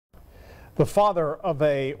The father of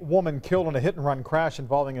a woman killed in a hit-and-run crash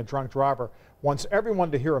involving a drunk driver wants everyone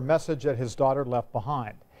to hear a message that his daughter left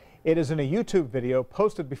behind. It is in a YouTube video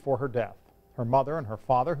posted before her death. Her mother and her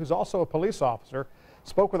father, who's also a police officer,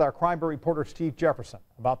 spoke with our crime bureau reporter Steve Jefferson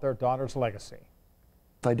about their daughter's legacy.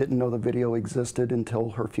 I didn't know the video existed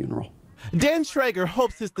until her funeral. Dan Schrager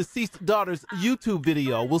hopes his deceased daughter's YouTube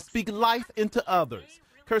video will speak life into others.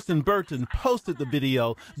 Kirsten Burton posted the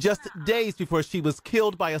video just days before she was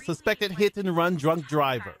killed by a suspected hit-and-run drunk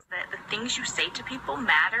driver. The things you say to people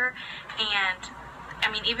matter, and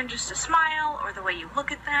I mean, even just a smile or the way you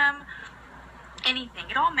look at them, anything,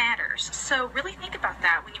 it all matters. So really think about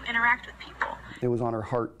that when you interact with people. It was on her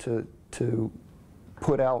heart to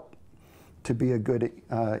put out, to be a good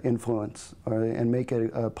influence and make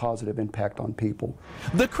a positive impact on people.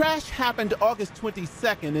 The crash happened August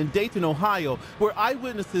 22nd in Dayton, Ohio, where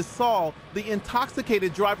eyewitnesses saw the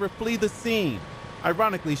intoxicated driver flee the scene.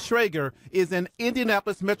 Ironically, Schrager is an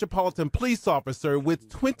Indianapolis Metropolitan Police officer with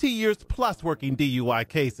 20 years plus working DUI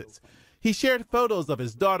cases. He shared photos of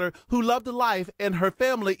his daughter, who loved life and her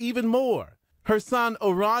family even more. Her son,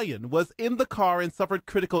 Orion, was in the car and suffered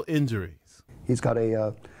critical injuries. He's got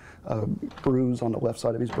a bruise on the left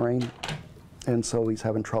side of his brain, and so he's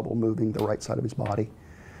having trouble moving the right side of his body.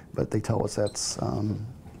 But they tell us that's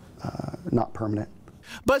not permanent.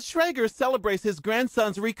 But Schrager celebrates his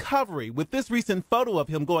grandson's recovery with this recent photo of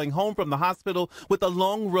him going home from the hospital with a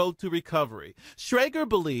long road to recovery. Schrager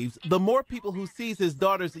believes the more people who sees his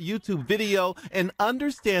daughter's YouTube video and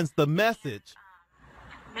understands the message.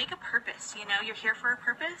 Make a purpose, you know, you're here for a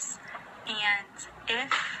purpose, and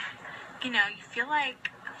if, you know, you feel like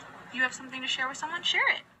you have something to share with someone, share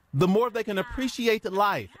it. The more they can appreciate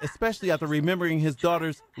life, especially after remembering his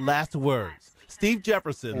daughter's last words. Steve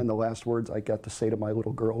Jefferson. And the last words I got to say to my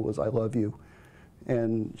little girl was, "I love you."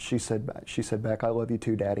 And she said back, "I love you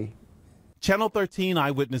too, Daddy." Channel 13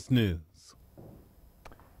 Eyewitness News.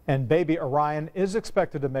 And baby Orion is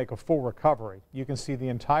expected to make a full recovery. You can see the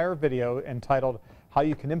entire video entitled "How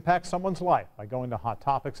You Can Impact Someone's Life" by going to Hot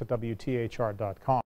Topics at WTHR.com.